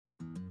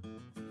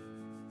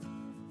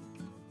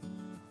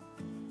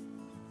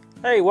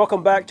Hey,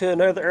 welcome back to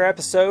another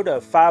episode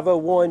of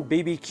 501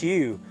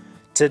 BBQ.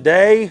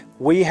 Today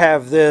we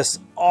have this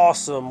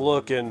awesome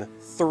looking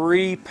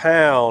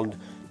 3-pound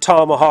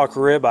Tomahawk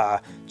Ribeye.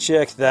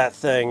 Check that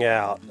thing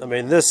out. I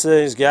mean, this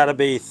thing's got to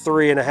be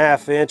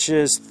 3.5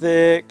 inches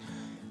thick.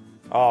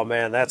 Oh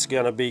man, that's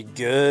going to be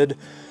good.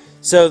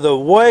 So the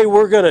way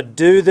we're going to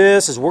do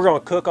this is we're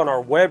going to cook on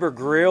our Weber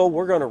grill.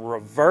 We're going to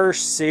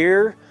reverse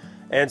sear.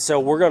 And so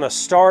we're going to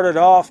start it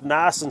off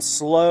nice and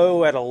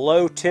slow at a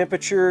low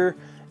temperature.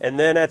 And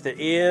then at the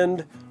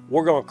end,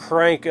 we're going to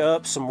crank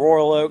up some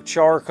Royal Oak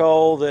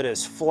charcoal that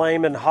is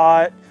flaming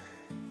hot.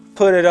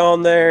 Put it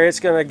on there. It's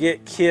going to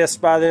get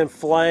kissed by them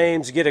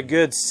flames, get a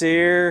good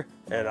sear,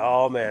 and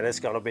oh man, it's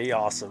going to be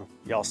awesome.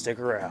 Y'all stick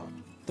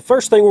around. The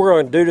first thing we're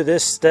going to do to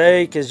this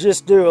steak is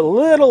just do a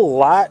little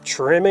light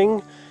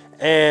trimming,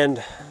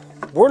 and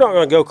we're not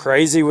going to go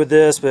crazy with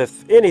this, but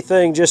if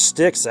anything just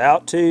sticks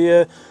out to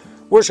you,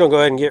 we're just going to go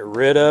ahead and get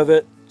rid of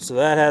it. So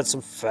that had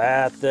some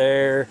fat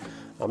there.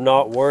 I'm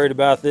not worried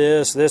about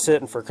this. This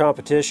isn't for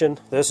competition.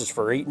 This is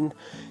for eating.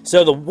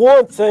 So the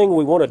one thing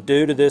we want to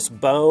do to this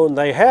bone,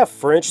 they have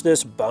Frenched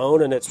this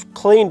bone and it's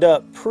cleaned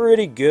up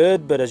pretty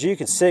good, but as you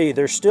can see,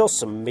 there's still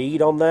some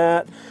meat on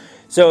that.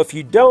 So if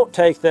you don't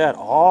take that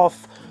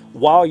off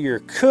while you're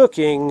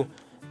cooking,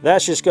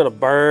 that's just going to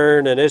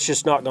burn and it's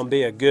just not going to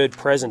be a good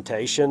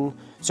presentation.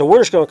 So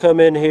we're just going to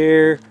come in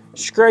here,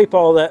 scrape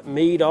all that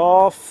meat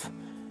off,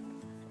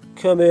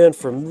 come in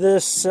from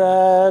this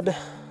side.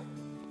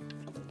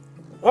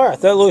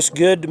 Alright, that looks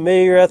good to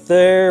me right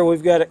there.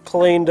 We've got it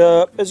cleaned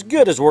up as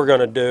good as we're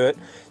going to do it.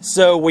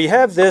 So we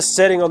have this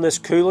setting on this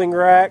cooling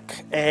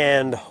rack,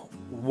 and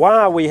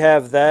why we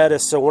have that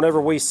is so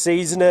whenever we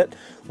season it,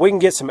 we can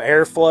get some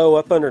airflow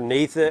up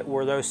underneath it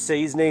where those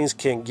seasonings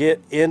can get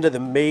into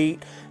the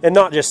meat and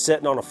not just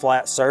sitting on a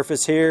flat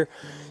surface here.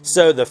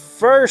 So the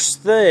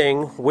first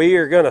thing we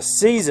are going to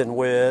season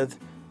with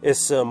is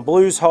some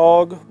Blues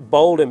Hog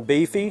Bold and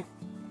Beefy.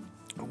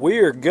 We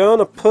are going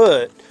to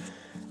put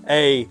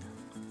a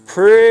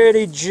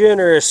pretty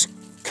generous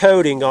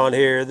coating on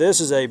here.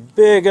 This is a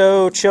big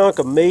old chunk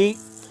of meat,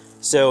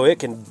 so it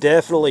can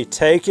definitely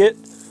take it.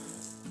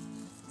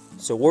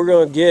 So we're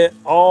going to get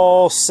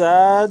all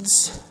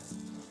sides.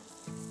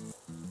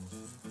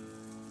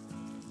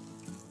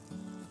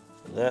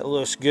 That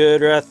looks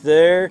good right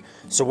there.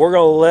 So we're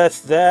going to let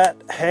that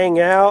hang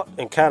out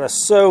and kind of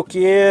soak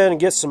in and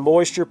get some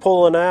moisture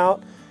pulling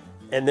out,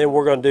 and then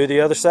we're going to do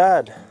the other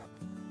side.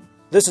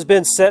 This has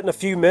been set in a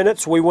few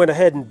minutes. We went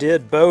ahead and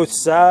did both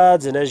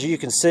sides, and as you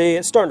can see,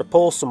 it's starting to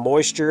pull some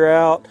moisture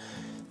out.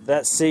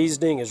 That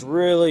seasoning is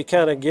really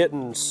kind of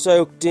getting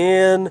soaked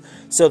in.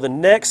 So the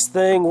next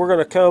thing we're going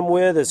to come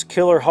with is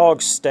Killer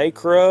Hog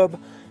steak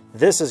rub.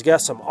 This has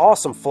got some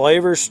awesome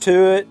flavors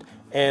to it,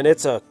 and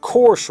it's a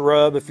coarse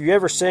rub. If you've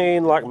ever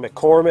seen like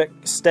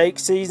McCormick steak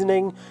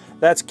seasoning,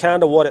 that's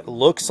kind of what it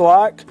looks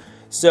like.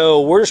 So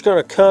we're just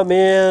going to come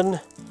in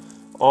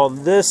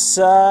on this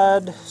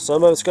side.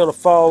 Some of it's going to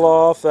fall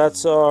off.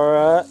 That's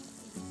alright.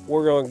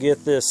 We're going to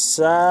get this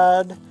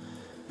side.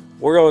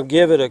 We're going to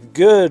give it a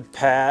good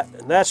pat,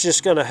 and that's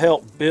just going to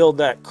help build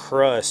that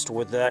crust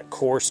with that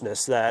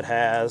coarseness that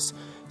has.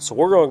 So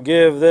we're going to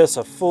give this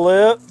a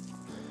flip,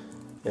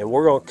 and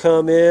we're going to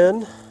come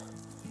in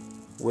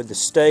with the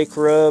steak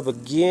rub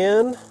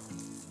again.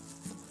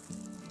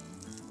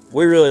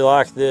 We really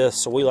like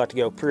this, so we like to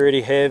go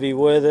pretty heavy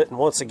with it. And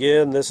once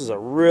again, this is a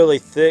really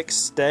thick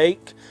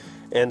steak,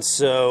 and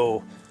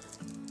so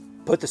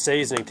put the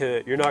seasoning to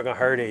it. You're not going to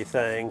hurt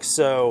anything.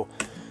 So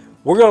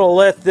we're going to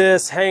let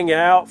this hang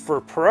out for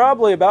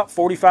probably about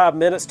 45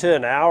 minutes to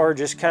an hour.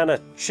 Just kind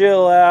of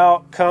chill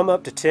out, come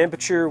up to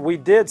temperature. We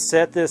did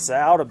set this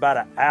out about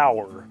an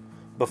hour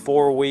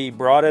before we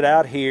brought it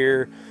out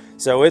here.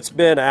 So it's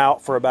been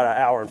out for about an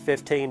hour and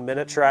 15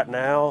 minutes right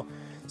now.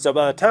 So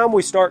by the time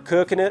we start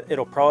cooking it,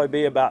 it'll probably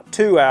be about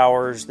 2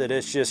 hours that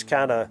it's just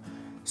kind of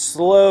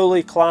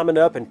slowly climbing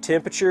up in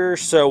temperature.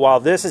 So while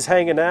this is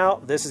hanging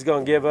out, this is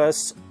going to give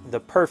us the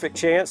perfect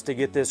chance to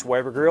get this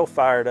Weber grill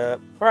fired up.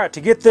 Alright,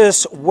 to get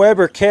this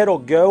Weber kettle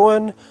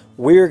going,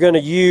 we're going to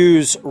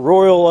use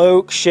Royal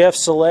Oak Chef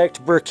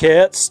Select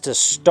briquettes to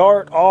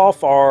start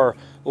off our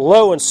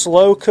low and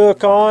slow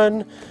cook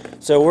on.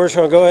 So we're just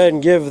going to go ahead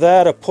and give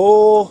that a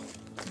pull.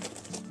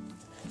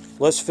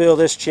 Let's fill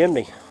this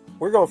chimney.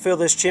 We're going to fill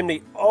this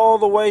chimney all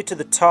the way to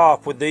the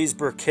top with these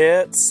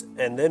briquettes,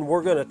 and then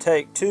we're going to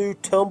take 2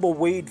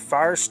 tumbleweed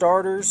fire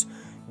starters,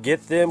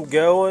 get them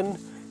going,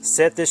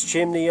 set this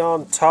chimney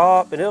on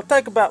top, and it'll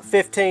take about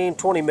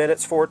 15-20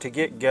 minutes for it to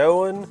get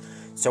going.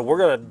 So we're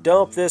going to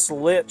dump this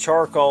lit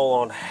charcoal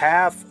on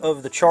half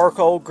of the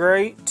charcoal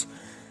grate,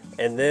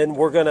 and then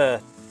we're going to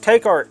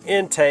take our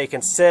intake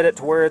and set it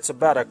to where it's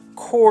about a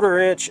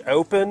 1/4 inch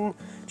open,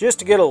 just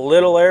to get a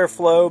little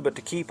airflow, but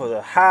to keep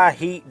the high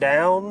heat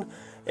down.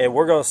 And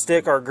we're going to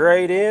stick our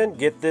grate in,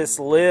 get this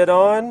lid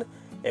on,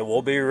 and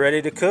we'll be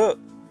ready to cook.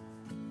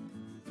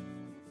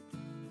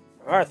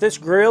 Alright, this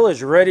grill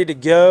is ready to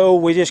go.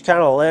 We just kind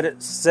of let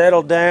it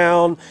settle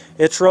down.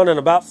 It's running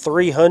about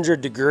 300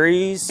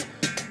 degrees.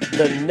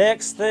 The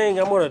next thing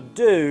I'm going to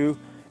do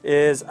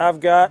is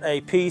I've got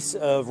a piece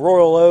of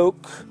Royal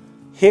Oak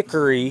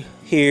hickory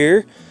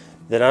here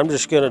that I'm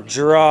just going to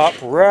drop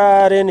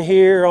right in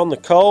here on the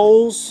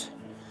coals.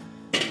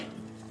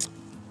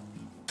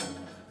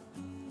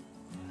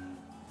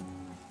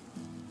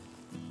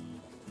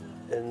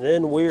 And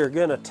then we are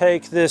going to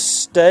take this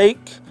steak,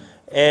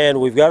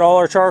 and we've got all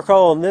our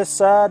charcoal on this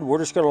side. We're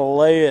just going to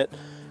lay it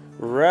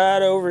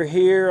right over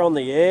here on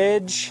the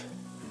edge.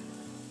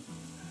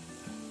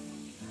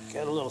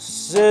 Got a little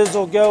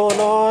sizzle going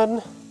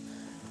on.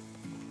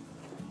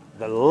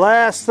 The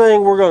last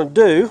thing we're going to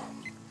do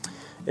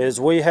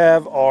is we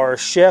have our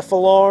chef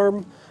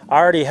alarm. I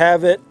already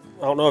have it.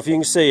 I don't know if you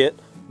can see it,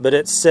 but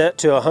it's set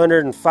to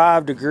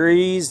 105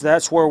 degrees.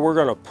 That's where we're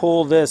going to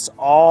pull this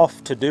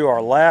off to do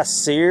our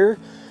last sear.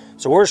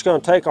 So we're just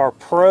going to take our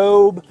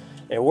probe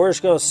and we're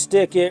just going to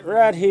stick it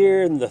right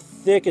here in the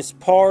thickest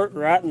part,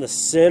 right in the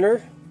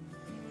center.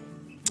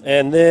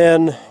 And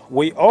then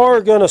we are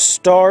going to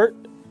start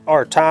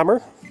our timer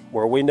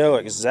where we know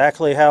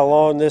exactly how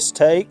long this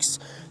takes.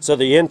 So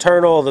the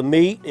internal of the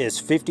meat is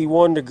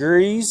 51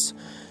 degrees.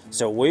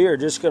 So we are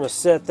just going to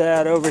set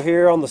that over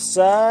here on the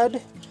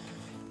side,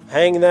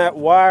 hang that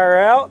wire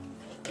out.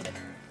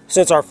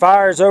 Since our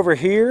fire is over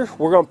here,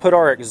 we're going to put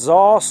our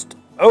exhaust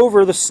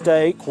over the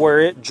steak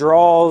where it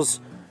draws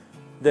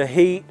the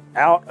heat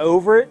out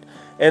over it.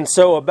 And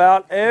so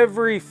about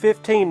every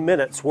 15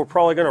 minutes, we're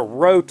probably going to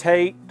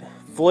rotate,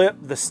 flip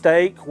the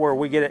steak where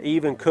we get an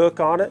even cook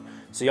on it.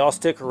 So y'all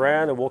stick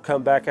around and we'll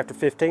come back after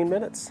 15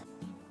 minutes.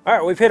 All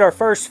right, we've hit our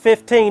first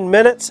 15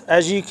 minutes.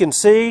 As you can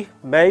see,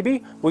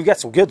 maybe, we've got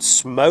some good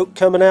smoke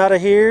coming out of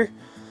here.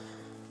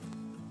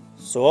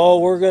 So all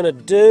we're gonna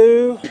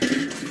do,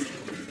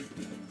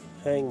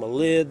 hang my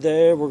lid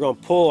there, we're gonna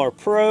pull our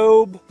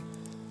probe.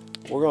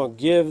 We're gonna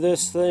give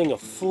this thing a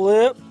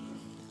flip.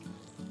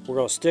 We're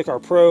gonna stick our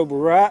probe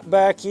right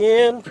back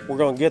in. We're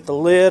gonna get the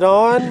lid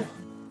on.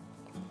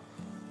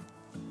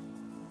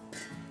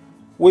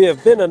 We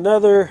have been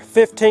another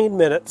 15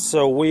 minutes,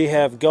 so we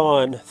have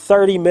gone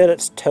 30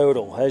 minutes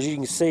total. As you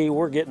can see,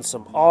 we're getting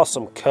some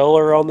awesome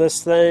color on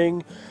this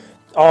thing.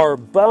 Our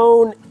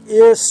bone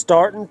is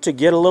starting to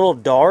get a little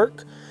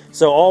dark,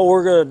 so all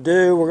we're going to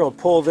do, we're going to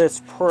pull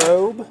this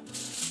probe,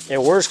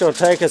 and we're just going to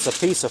take us a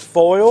piece of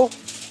foil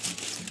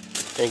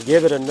and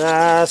give it a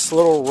nice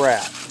little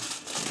wrap.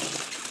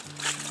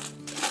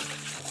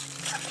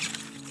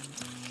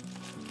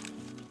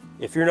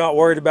 If you're not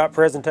worried about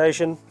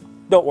presentation,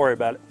 don't worry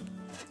about it.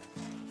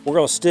 We're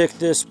going to stick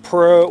this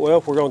probe,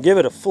 well, we're going to give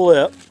it a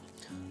flip,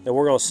 and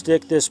we're going to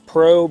stick this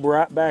probe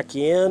right back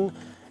in,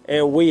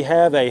 and we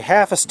have a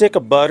half a stick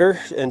of butter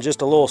and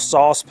just a little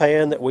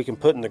saucepan that we can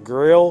put in the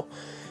grill.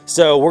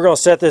 So we're going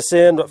to set this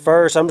in, but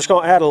first I'm just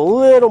going to add a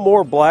little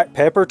more black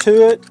pepper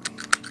to it,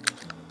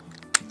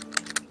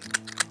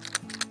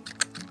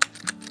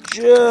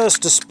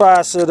 just to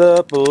spice it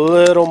up a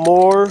little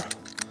more.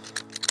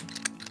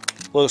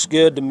 Looks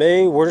good to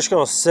me. We're just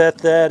going to set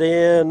that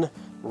in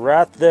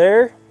right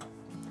there,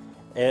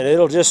 and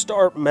it'll just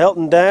start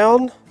melting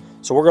down.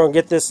 So we're going to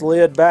get this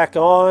lid back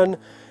on,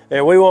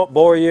 and we won't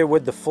bore you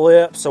with the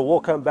flip, so we'll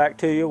come back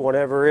to you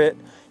whenever it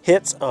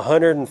hits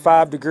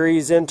 105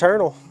 degrees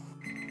internal.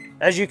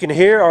 As you can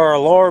hear, our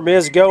alarm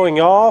is going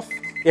off.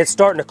 It's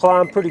starting to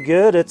climb pretty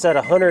good. It's at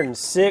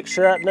 106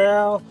 right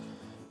now.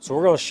 So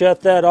we're going to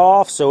shut that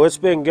off. So it's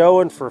been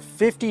going for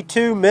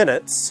 52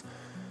 minutes.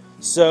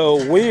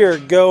 So we are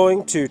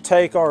going to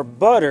take our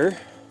butter.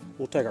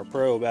 We'll take our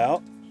probe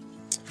out.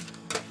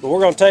 But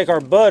we're going to take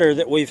our butter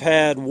that we've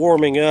had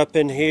warming up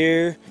in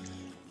here,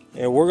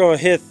 and we're going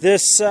to hit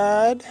this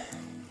side.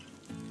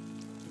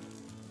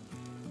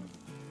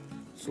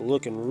 It's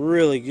looking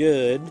really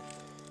good.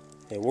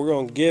 And we're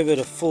going to give it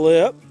a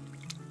flip,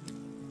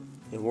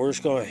 and we're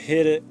just going to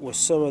hit it with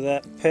some of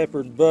that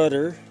peppered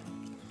butter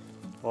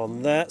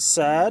on that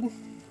side.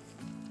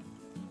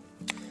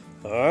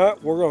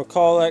 Alright, we're going to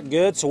call that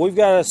good. So we've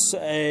got us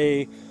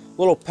a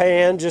little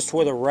pan just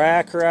with a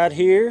rack right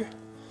here.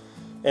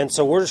 And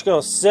so we're just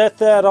going to set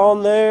that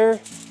on there,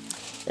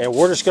 and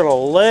we're just going to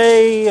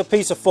lay a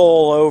piece of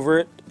foil over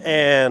it,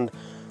 and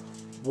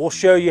we'll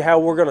show you how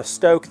we're going to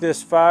stoke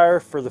this fire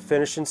for the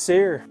finishing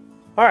sear.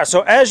 Alright,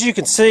 so as you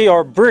can see,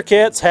 our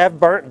briquettes have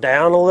burnt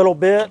down a little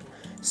bit.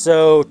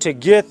 So to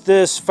get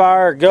this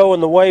fire going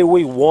the way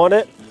we want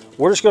it,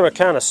 we're just going to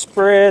kind of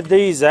spread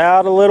these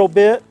out a little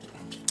bit.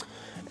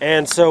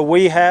 And so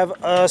we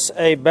have us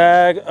a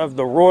bag of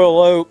the Royal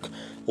Oak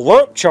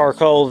lump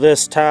charcoal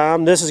this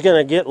time. This is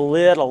going to get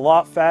lit a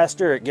lot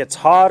faster. It gets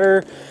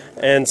hotter,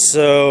 and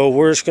so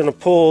we're just going to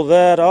pull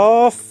that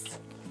off,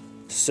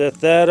 set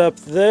that up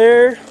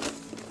there,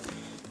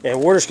 and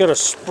we're just going to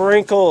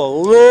sprinkle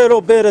a little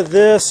bit of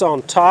this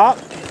on top.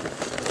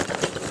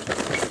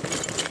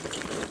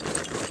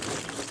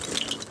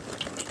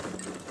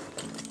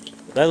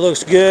 That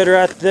looks good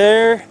right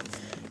there.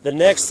 The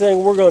next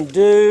thing we're going to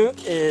do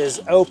is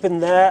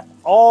open that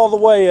all the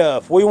way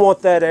up. We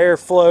want that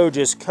airflow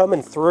just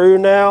coming through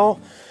now.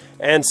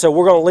 And so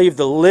we're going to leave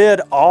the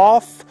lid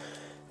off.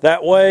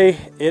 That way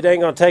it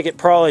ain't gonna take it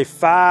probably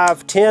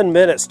 5-10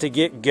 minutes to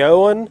get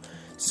going.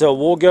 So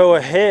we'll go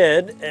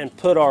ahead and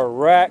put our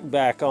rack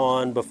back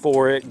on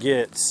before it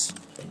gets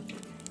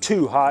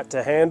too hot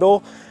to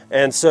handle.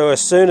 And so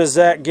as soon as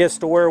that gets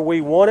to where we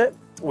want it,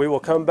 we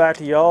will come back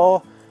to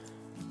y'all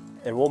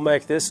and we'll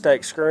make this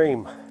steak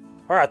scream.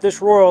 All right,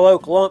 this Royal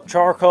Oak lump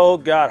charcoal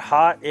got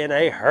hot in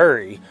a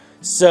hurry.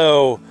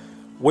 So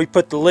we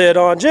put the lid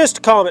on just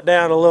to calm it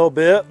down a little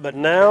bit, but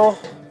now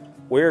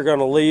we're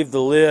gonna leave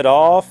the lid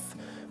off.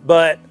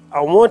 But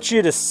I want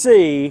you to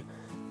see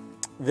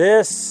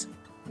this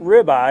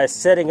ribeye is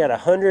setting at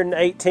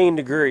 118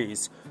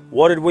 degrees.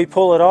 What did we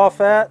pull it off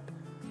at?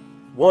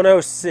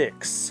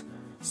 106.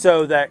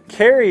 So that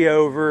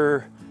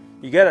carryover,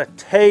 you gotta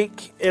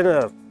take in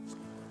a,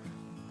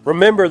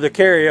 remember the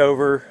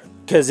carryover,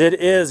 because it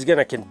is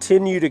gonna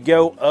continue to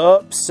go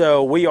up.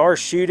 So we are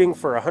shooting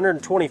for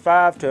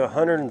 125 to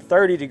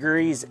 130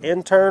 degrees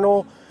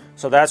internal.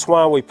 So that's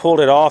why we pulled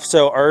it off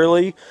so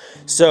early.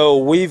 So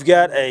we've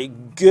got a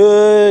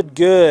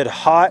good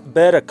hot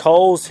bed of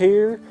coals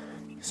here.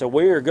 So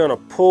we are gonna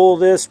pull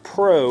this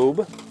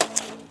probe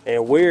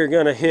and we're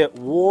gonna hit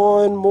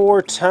one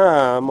more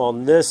time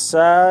on this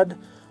side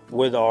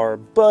with our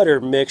butter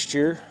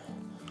mixture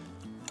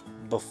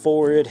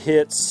before it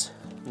hits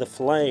the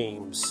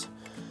flames.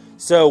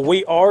 So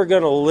we are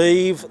gonna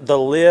leave the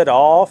lid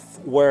off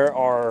where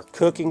our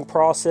cooking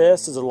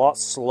process is a lot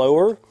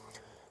slower.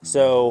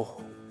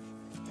 So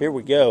here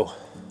we go.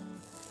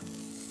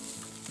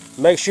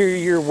 Make sure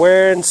you're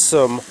wearing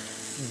some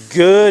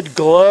good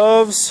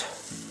gloves.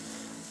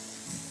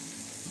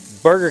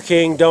 Burger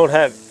King don't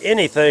have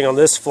anything on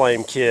this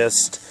Flame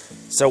Kissed.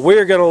 So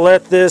we're gonna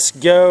let this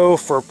go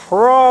for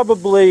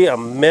probably a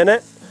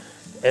minute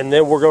and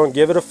then we're gonna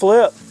give it a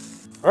flip.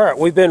 All right,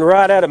 we've been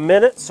right at a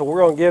minute, so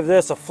we're gonna give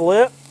this a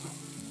flip.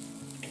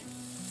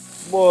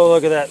 Boy,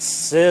 look at that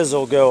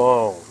sizzle go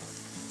on.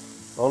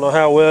 I don't know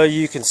how well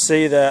you can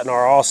see that in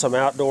our awesome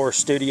outdoor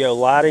studio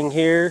lighting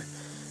here,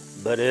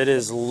 but it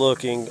is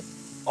looking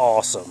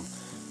awesome.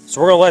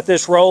 So we're gonna let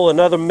this roll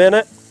another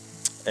minute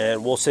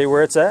and we'll see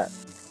where it's at.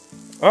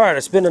 All right,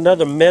 it's been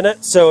another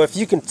minute. So if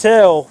you can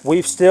tell,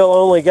 we've still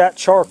only got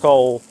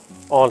charcoal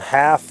on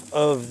half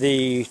of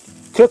the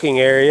cooking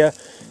area.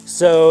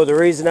 So the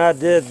reason I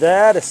did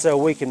that is so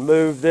we can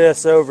move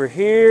this over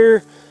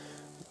here.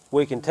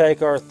 We can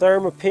take our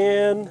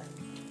thermopin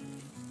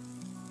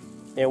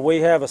and we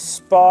have a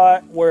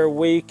spot where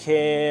we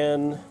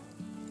can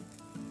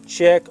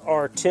check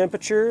our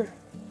temperature.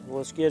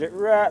 Let's get it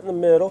right in the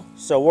middle.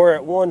 So we're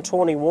at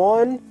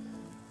 121.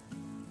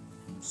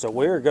 So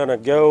we're gonna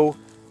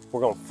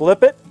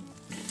flip it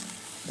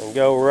and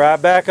go right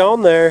back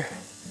on there.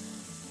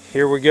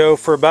 Here we go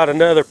for about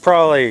another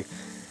probably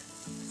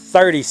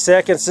 30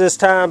 seconds this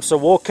time, so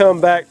we'll come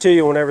back to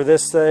you whenever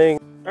this thing.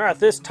 All right,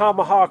 this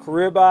Tomahawk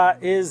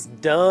Ribeye is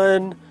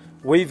done.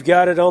 We've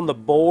got it on the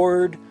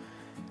board.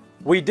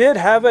 We did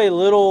have a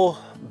little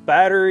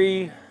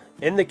battery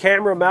in the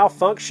camera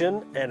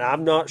malfunction, and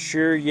I'm not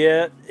sure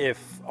yet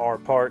if our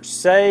part's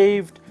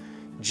saved.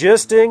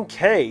 Just in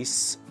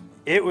case,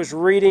 it was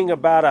reading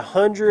about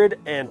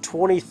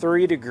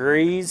 123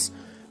 degrees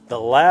the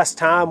last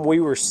time we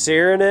were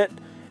searing it.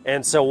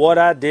 And so what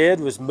I did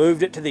was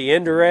moved it to the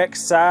indirect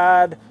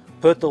side,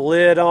 put the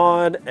lid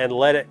on, and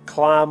let it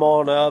climb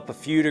on up a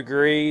few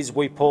degrees.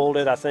 We pulled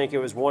it, I think it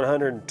was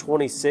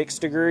 126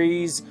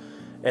 degrees,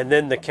 and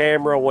then the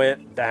camera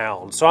went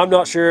down. So I'm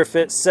not sure if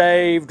it's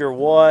saved or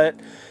what.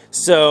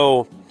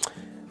 So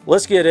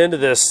let's get into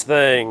this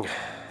thing.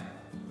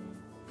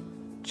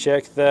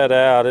 Check that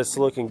out, it's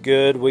looking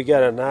good. We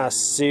got a nice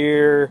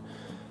sear.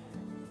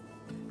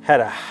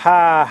 Had a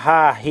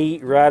high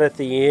heat right at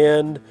the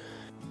end.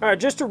 All right,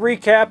 just to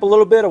recap a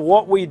little bit of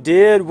what we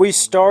did, we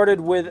started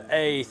with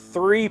a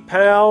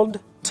 3-pound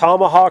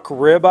Tomahawk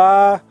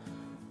Ribeye,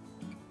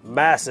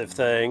 massive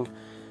thing.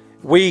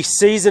 We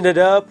seasoned it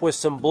up with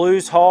some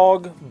Blues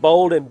Hog,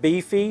 Bold and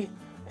Beefy,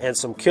 and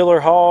some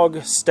Killer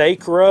Hog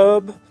steak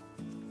rub.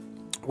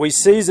 We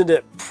seasoned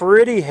it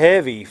pretty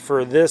heavy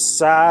for this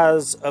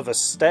size of a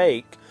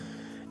steak,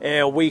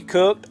 and we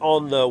cooked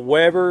on the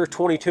Weber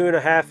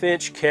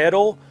 22.5-inch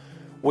kettle.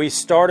 We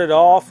started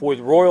off with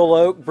Royal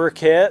Oak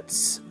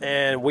Briquettes,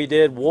 and we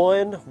did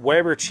one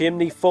Weber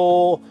chimney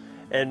full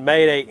and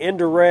made a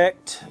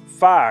indirect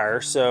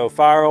fire. So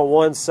fire on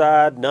one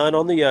side, none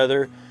on the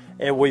other.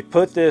 And we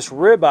put this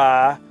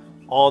ribeye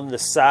on the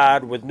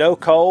side with no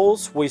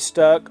coals. We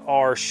stuck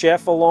our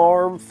chef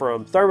alarm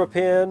from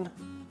ThermaWorks.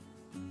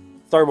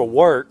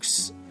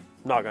 I'm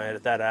not gonna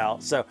edit that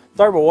out. So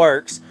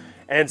ThermaWorks.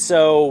 And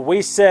so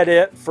we set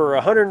it for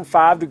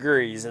 105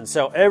 degrees. And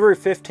so every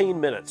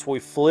 15 minutes we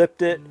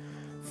flipped it,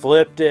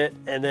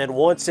 and then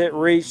once it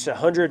reached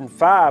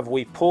 105,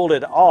 we pulled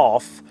it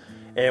off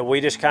and we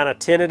just kind of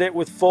tinted it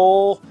with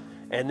full.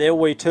 And then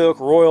we took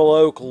Royal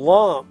Oak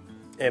lump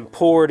and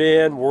poured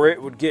in where it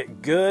would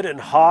get good and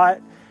hot.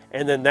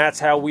 And then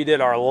that's how we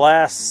did our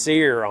last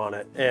sear on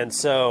it. And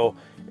so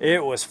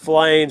it was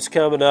flames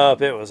coming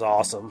up. It was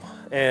awesome.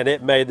 And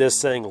it made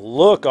this thing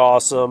look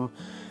awesome.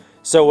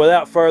 So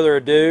without further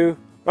ado,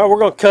 all right, we're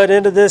going to cut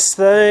into this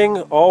thing.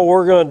 All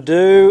we're going to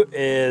do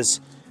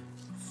is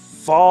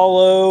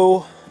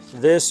follow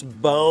this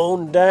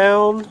bone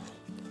down.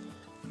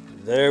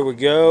 There we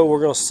go.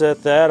 We're going to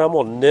set that. I'm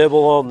going to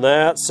nibble on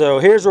that. So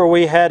here's where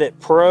we had it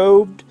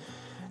probed.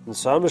 And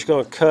so I'm just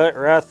going to cut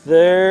right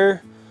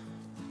there.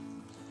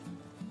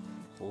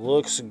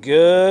 Looks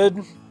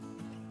good.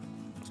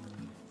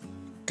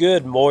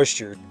 Good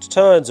moisture.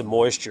 Tons of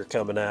moisture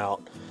coming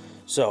out.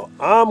 So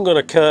I'm going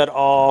to cut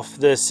off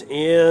this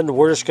end.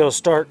 We're just going to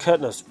start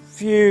cutting a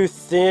few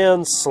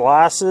thin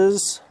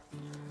slices.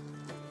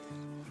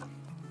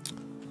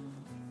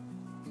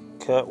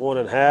 Cut one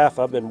in half.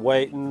 I've been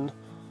waiting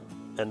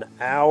an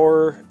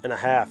hour and a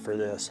half for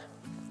this.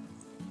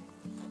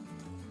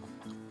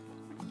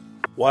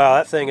 Wow,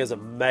 that thing is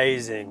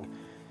amazing.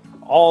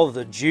 All of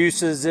the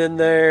juices in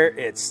there.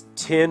 It's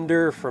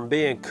tender from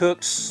being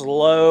cooked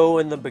slow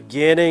in the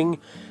beginning.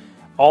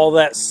 All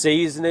that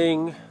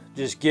seasoning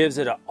just gives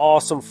it an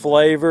awesome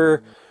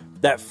flavor.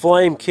 That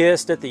flame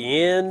kissed at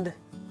the end.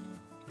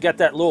 Got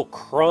that little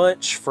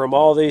crunch from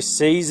all these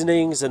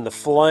seasonings and the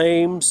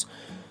flames.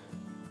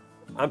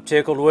 I'm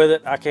tickled with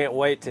it. I can't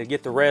wait to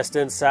get the rest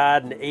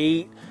inside and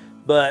eat.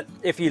 But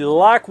if you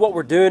like what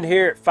we're doing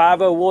here at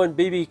 501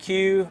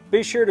 BBQ,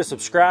 be sure to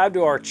subscribe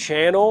to our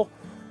channel.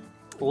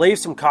 Leave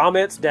some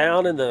comments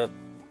down in the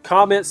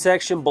comment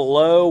section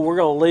below. We're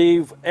going to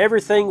leave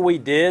everything we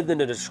did in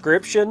the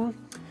description.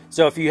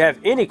 So if you have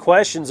any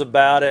questions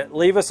about it,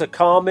 leave us a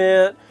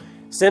comment.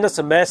 Send us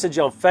a message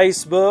on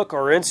Facebook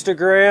or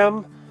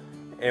Instagram,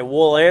 and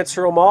we'll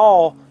answer them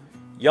all.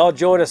 Y'all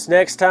join us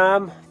next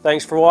time.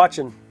 Thanks for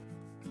watching.